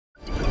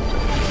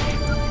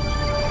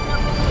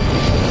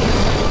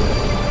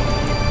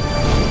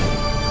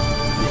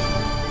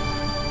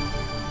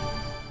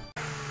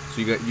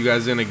you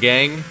guys in a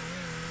gang?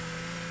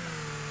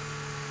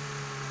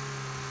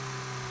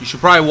 You should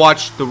probably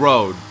watch the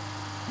road.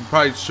 You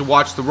probably should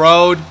watch the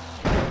road.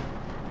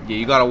 Yeah,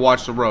 you gotta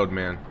watch the road,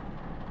 man.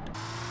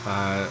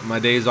 My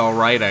day's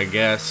alright, I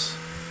guess.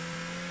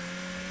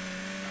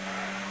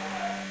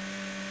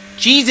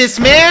 Jesus,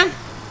 man!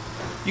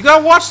 You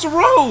gotta watch the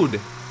road!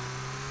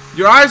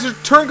 Your eyes are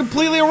turned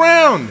completely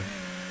around!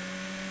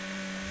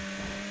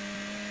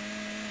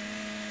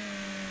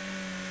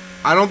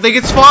 I don't think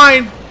it's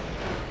fine!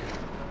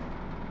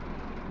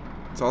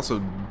 It's also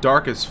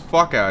dark as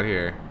fuck out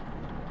here.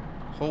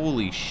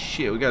 Holy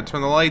shit, we gotta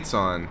turn the lights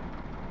on.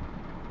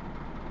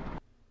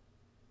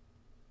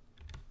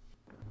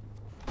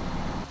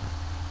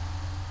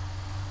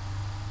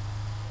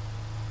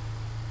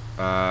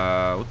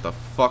 What the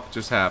fuck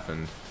just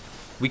happened?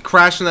 We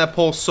crashed in that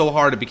pole so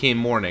hard it became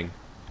morning.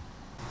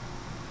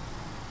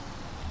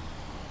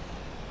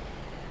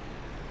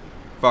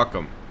 Fuck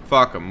him.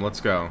 Fuck him.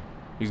 Let's go.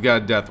 He's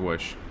got a death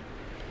wish.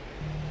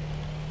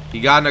 He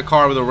got in a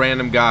car with a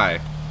random guy.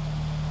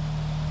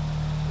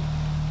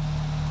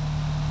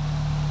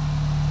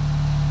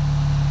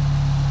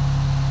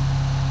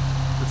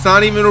 It's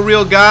not even a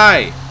real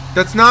guy.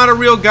 That's not a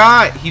real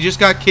guy. He just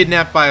got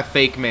kidnapped by a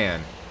fake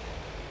man.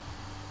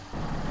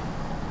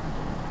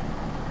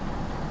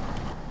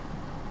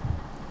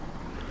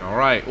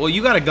 Alright. Well,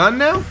 you got a gun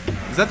now?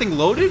 Is that thing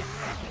loaded?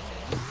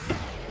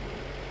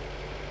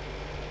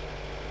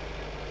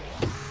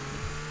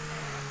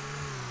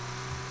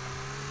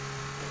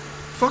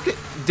 Fuck it.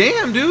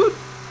 Damn, dude.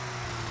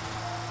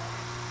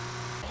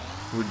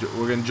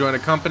 We're gonna join a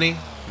company?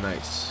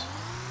 Nice.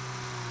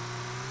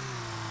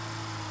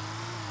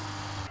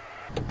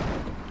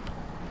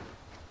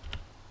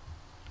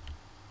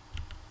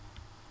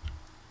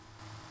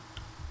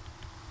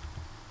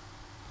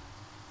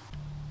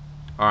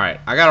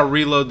 Alright, I gotta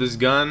reload this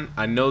gun.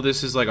 I know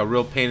this is like a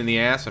real pain in the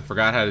ass. I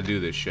forgot how to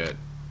do this shit.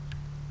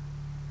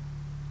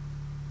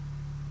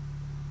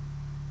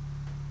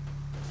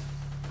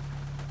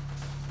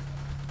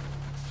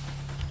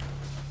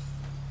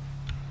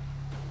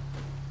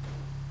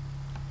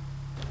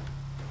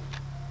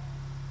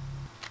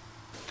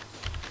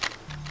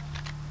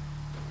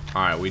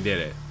 Alright, we did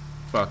it.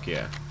 Fuck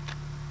yeah.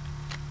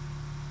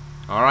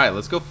 Alright,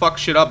 let's go fuck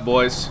shit up,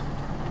 boys.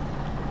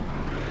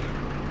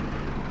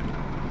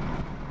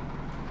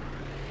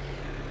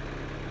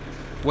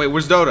 Wait,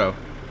 where's Dodo?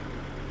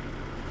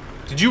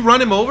 Did you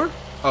run him over?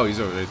 Oh, he's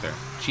over right there.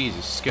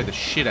 Jesus, scared the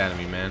shit out of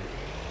me, man.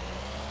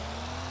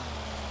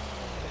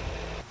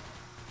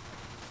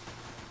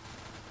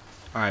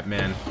 Alright,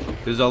 man.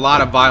 There's a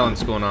lot of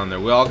violence going on there.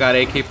 We all got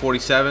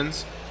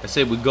AK-47s. I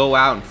say we go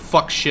out and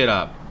fuck shit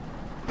up.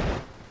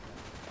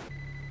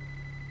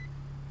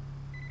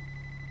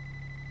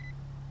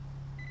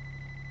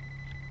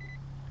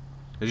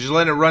 Did you just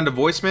letting it run to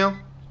voicemail?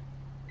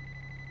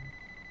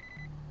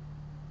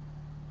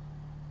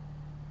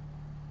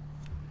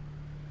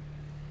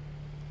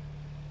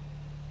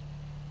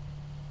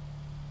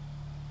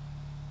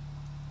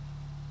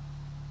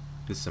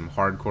 This is some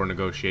hardcore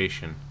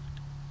negotiation.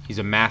 He's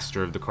a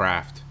master of the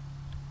craft.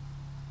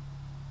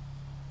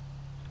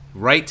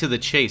 Right to the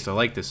chase. I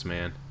like this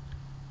man.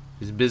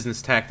 His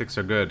business tactics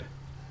are good.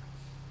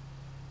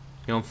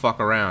 He don't fuck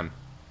around.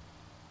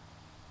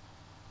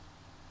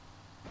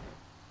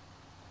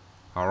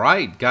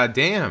 Alright,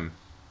 goddamn.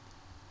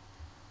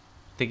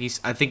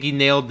 I think he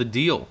nailed the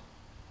deal.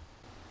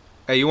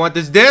 Hey, you want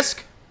this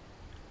disc?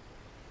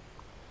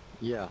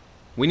 Yeah.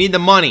 We need the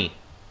money.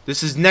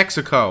 This is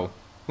Mexico.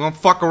 We don't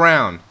fuck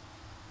around.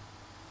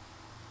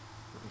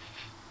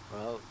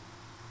 Well,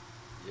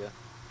 yeah.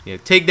 Yeah,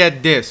 take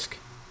that disc.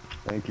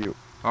 Thank you.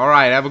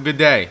 Alright, have a good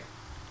day.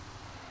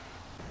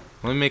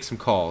 Let me make some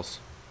calls.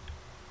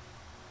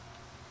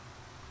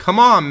 Come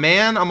on,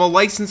 man. I'm a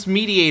licensed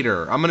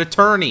mediator. I'm an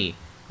attorney.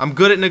 I'm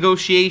good at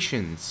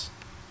negotiations.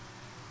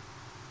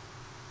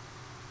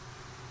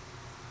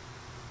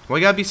 Why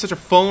you gotta be such a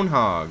phone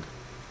hog?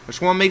 I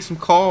just wanna make some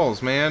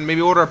calls, man.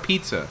 Maybe order a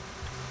pizza.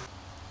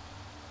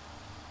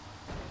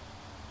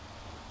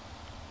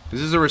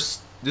 Is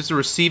this a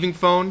receiving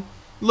phone?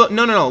 Look,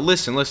 no.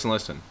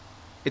 Listen.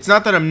 It's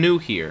not that I'm new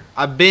here.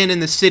 I've been in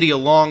the city a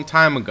long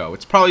time ago.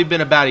 It's probably been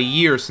about a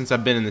year since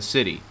I've been in the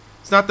city.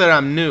 It's not that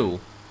I'm new.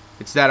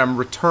 It's that I'm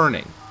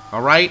returning.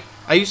 Alright?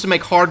 I used to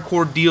make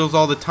hardcore deals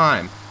all the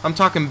time. I'm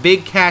talking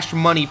big cash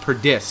money per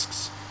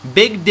discs.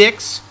 Big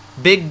dicks,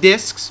 big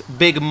discs,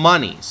 big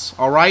monies.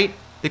 Alright?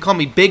 They call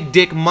me big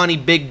dick money,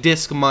 big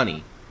disc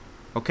money.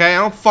 Okay? I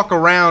don't fuck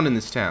around in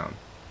this town.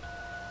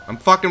 I'm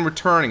fucking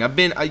returning. I've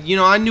been, you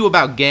know, I knew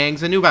about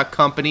gangs. I knew about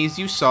companies.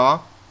 You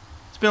saw.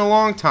 It's been a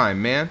long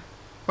time, man.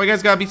 Why you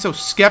guys gotta be so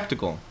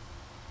skeptical?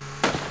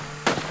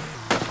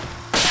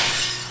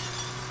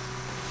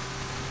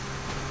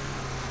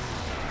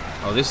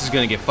 Oh, this is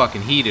gonna get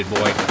fucking heated,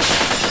 boy.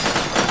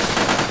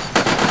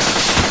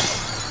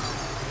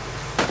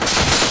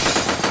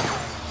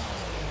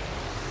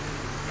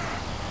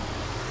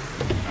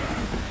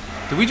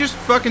 Did we just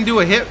fucking do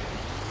a hit?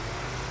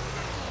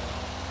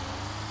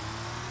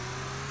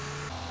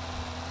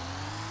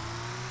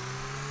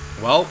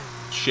 Well,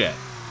 shit.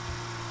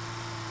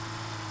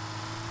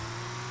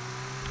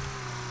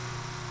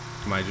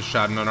 Somebody just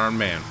shot an unarmed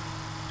man.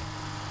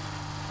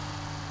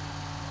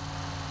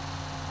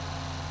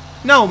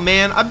 No,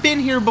 man, I've been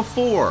here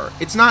before.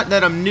 It's not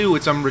that I'm new,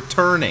 it's I'm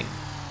returning.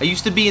 I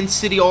used to be in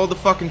city all the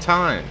fucking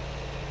time.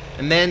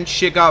 And then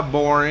shit got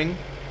boring,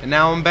 and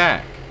now I'm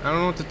back. I don't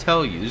know what to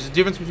tell you. There's a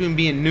difference between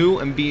being new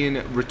and being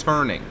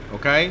returning,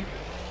 okay?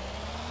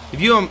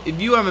 If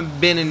you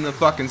haven't been in the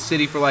fucking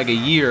city for like a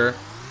year,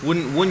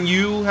 wouldn't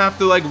you have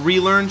to like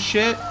relearn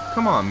shit?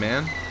 Come on,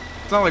 man.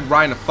 It's not like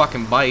riding a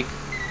fucking bike.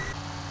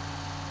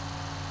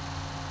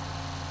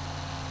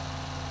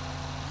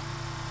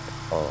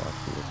 Oh, I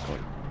see what's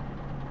going.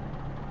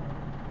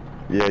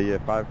 Yeah,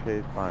 5K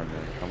is fine,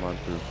 man. Come on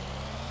through.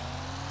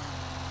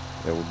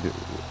 Yeah, we'll do.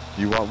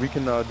 You want? We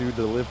can do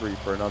delivery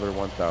for another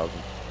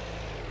 1,000.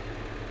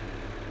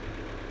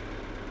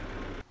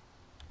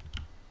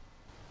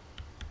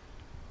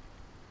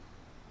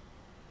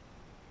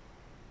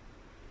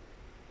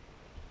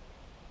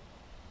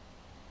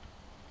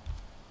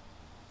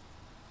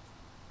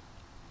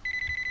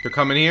 They're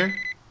coming here.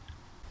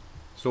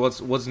 So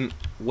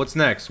what's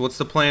next? What's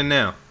the plan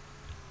now?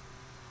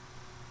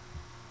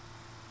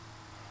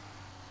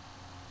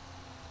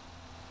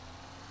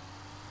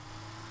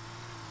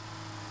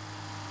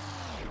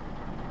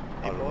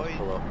 Hey, boys.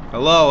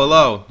 Hello,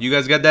 hello. You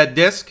guys got that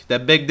disc?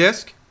 That big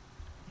disc?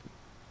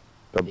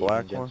 The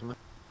black one?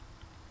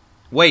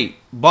 Wait,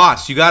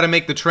 boss, you gotta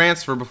make the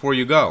transfer before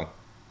you go.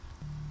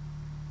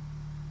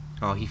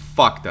 Oh, he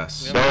fucked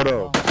us.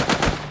 Dodo.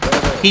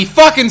 He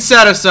fucking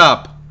set us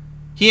up!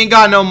 He ain't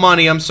got no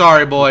money, I'm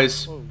sorry,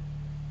 boys.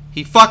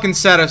 He fucking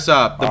set us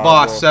up. The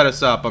boss set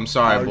us up, I'm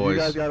sorry, boys.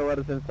 You guys gotta let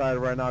us inside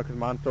right now, because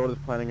Montota's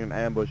planning an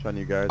ambush on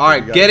you guys.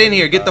 Alright, get in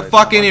here. Get the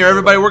fuck in here,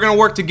 everybody. We're gonna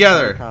work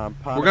together.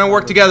 We're gonna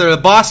work together. The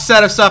boss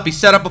set us up. He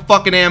set up a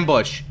fucking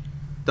ambush.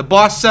 The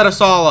boss set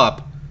us all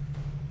up.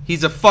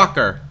 He's a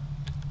fucker.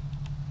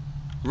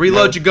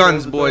 Reload your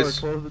guns, boys.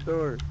 Close the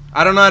door.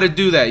 I don't know how to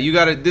do that. You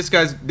gotta, this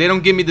guy's, they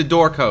don't give me the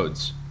door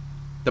codes.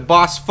 The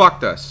boss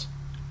fucked us.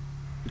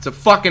 It's a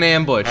fucking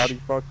ambush. How do you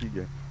fuck you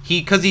get?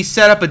 Cause he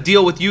set up a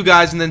deal with you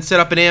guys and then set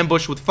up an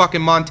ambush with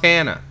fucking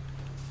Montana.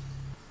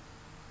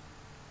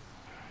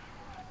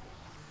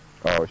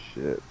 Oh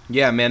shit.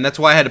 Yeah, man, that's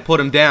why I had to put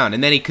him down.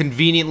 And then he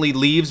conveniently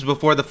leaves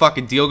before the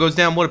fucking deal goes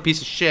down. What a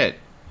piece of shit.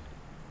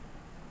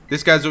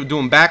 This guy's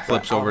doing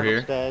backflips over here.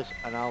 Upstairs,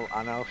 and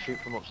I'll shoot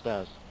from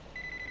upstairs.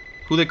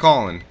 Who they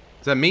calling?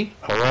 Is that me?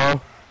 Hello?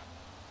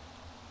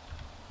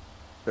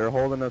 They're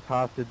holding us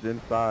hostage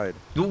inside.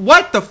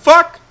 What the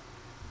fuck?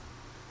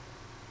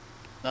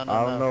 No,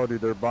 I don't know,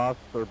 dude. Their boss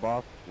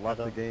left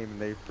the game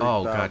and they freaked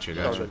out. Gotcha,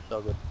 gotcha.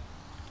 So good.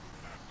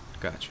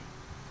 Gotcha.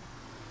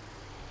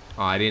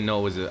 Oh, I didn't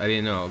know it was I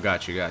didn't know.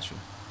 Gotcha, gotcha.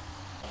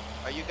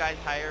 Are you guys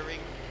hiring?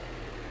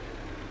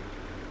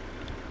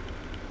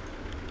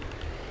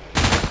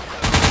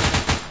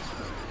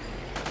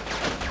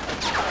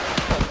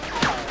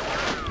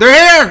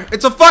 They're here!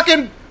 It's a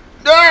fucking...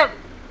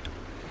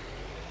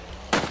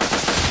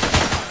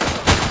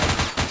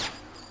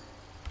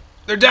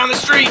 They're down the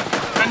street!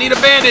 I need a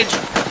bandage!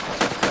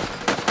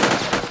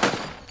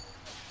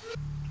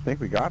 I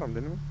think we got them,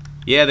 didn't we?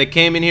 Yeah, they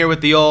came in here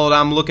with the old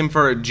I'm looking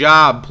for a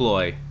job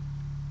ploy.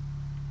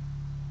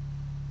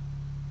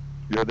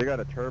 Yo, they got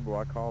a turbo,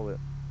 I call it.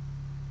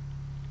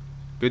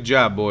 Good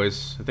job,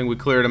 boys. I think we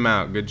cleared them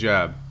out. Good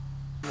job.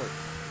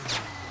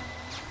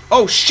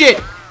 Oh, shit!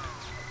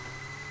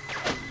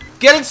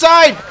 Get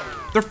inside!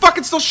 They're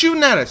fucking still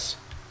shooting at us!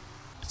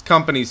 This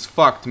company's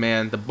fucked,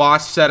 man. The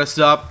boss set us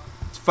up.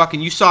 It's fucking,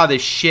 you saw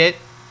this shit.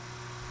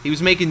 He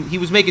was making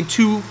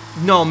two,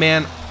 no,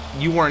 man,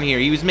 you weren't here.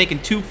 He was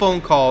making 2 phone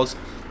calls,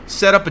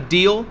 set up a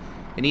deal,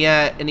 and he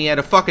had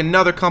a fucking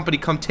another company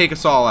come take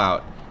us all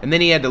out. And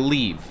then he had to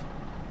leave.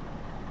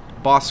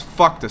 Boss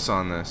fucked us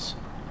on this.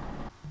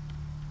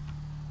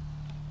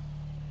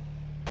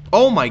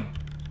 Oh my,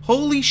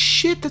 holy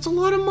shit, that's a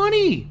lot of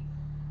money.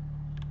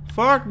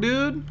 Fuck,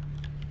 dude.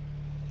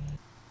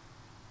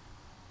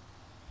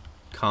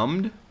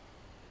 Cummed?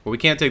 Well, we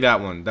can't take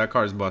that one. That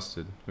car's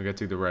busted. We gotta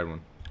take the red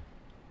one.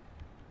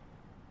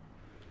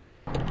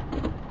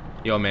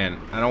 Yo, man,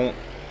 I don't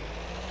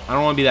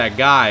want to be that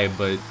guy,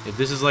 but if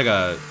this is like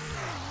a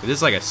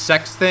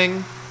sex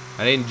thing,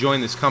 I didn't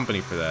join this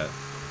company for that.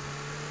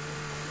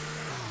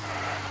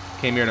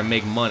 Came here to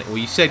make money. Well,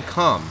 you said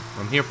come.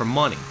 I'm here for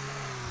money.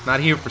 Not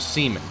here for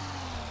semen.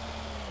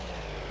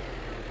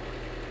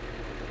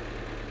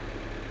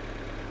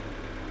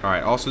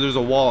 Alright, also there's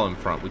a wall in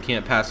front. We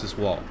can't pass this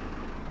wall.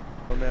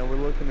 Oh man, we're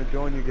looking to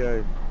join you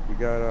guys. We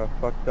got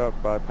fucked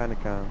up by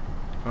Pentagon.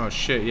 Oh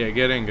shit, yeah,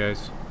 get in,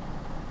 guys.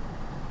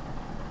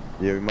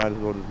 Yeah, we might as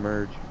well just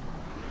merge.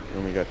 We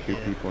only got 2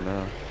 people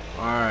now.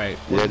 Alright,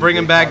 Yeah, let's bring they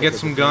him back, call get it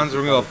some the guns,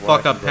 we're gonna go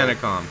fuck up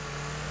Pentacom.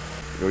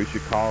 Yo, we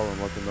should call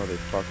them, let them know they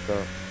fucked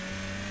up.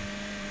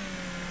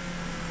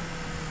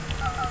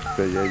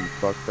 Say, yeah, you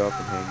fucked up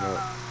and hang up.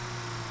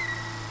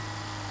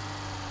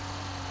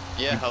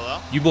 Yeah,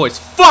 hello? You boys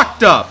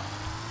fucked up!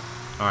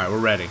 Alright, we're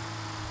ready.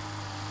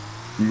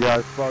 You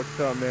guys fucked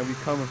up, man. We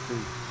coming for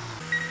you.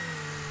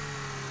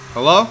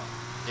 Hello?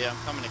 Yeah, I'm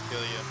coming to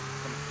kill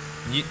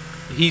you.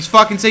 He's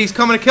fucking say he's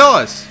coming to kill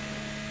us.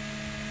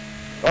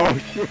 Oh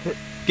shit.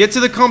 Get to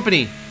the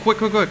company. Quick,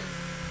 quick, quick.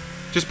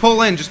 Just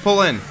pull in, just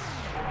pull in.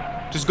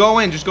 Just go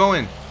in, just go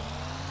in.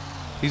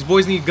 These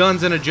boys need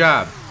guns and a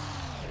job.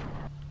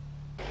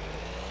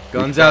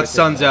 Guns out,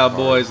 suns out,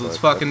 boys. Let's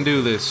fucking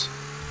do this.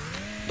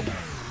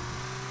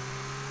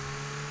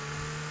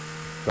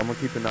 Someone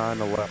keep an eye on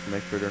the left.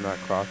 Make sure they're not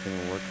crossing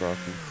when we're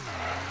crossing.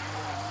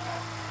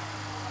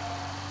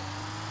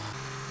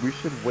 We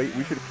should wait.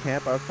 We should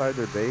camp outside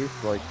their base,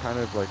 like kind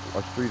of like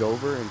a street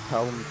over, and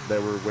tell them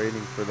that we're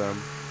waiting for them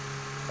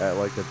at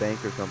like the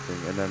bank or something.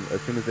 And then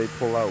as soon as they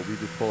pull out, we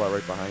just pull out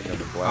right behind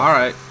them and blast. All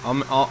right,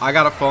 I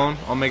got a phone.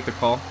 I'll make the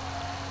call.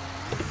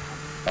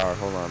 All right,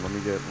 hold on. Let me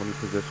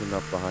position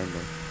up behind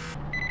them.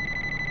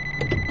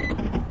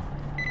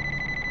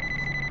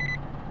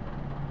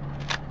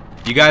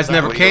 You guys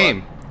never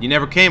came. You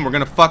never came. We're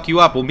gonna fuck you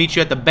up. We'll meet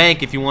you at the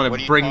bank if you want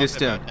to bring this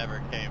down.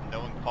 Never came. No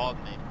one called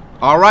me.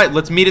 All right,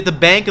 let's meet at the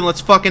bank and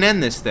let's fucking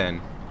end this then.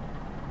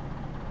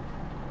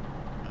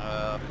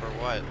 For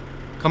what?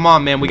 Come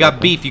on, man. We got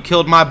beef. You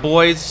killed my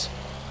boys.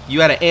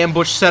 You had an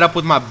ambush set up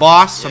with my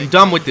boss. I'm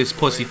done with this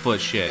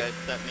pussyfoot shit. You guys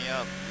set me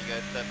up. You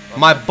guys set me up.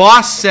 My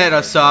boss set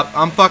us up.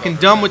 I'm fucking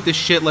done with this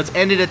shit. Let's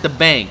end it at the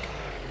bank.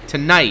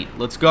 Tonight.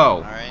 Let's go.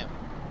 Alright.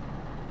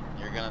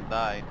 You're gonna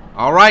die.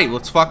 Alright,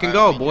 let's fucking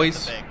Alright, go, meet you at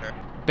boys. the bank,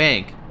 right?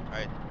 Bank.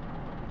 Alright.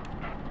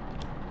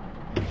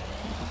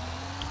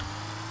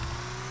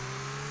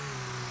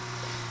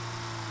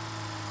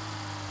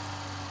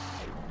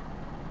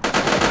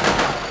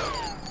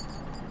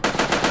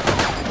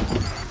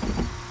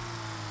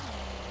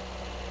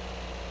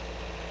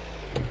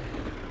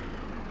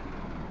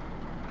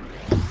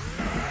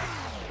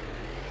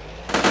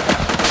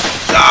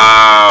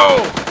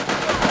 No!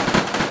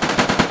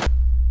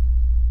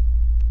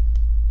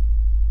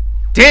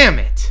 Damn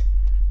it!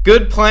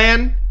 Good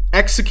plan,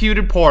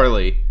 executed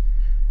poorly.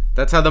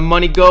 That's how the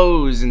money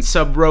goes in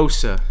Sub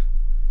Rosa.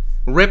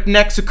 Rip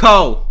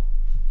Mexico.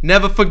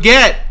 Never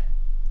forget.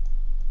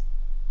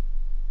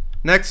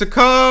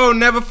 Mexico,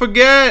 never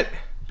forget.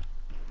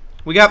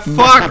 We got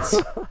fucked.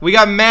 We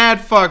got mad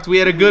fucked. We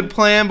had a good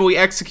plan, but we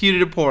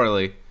executed it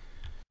poorly.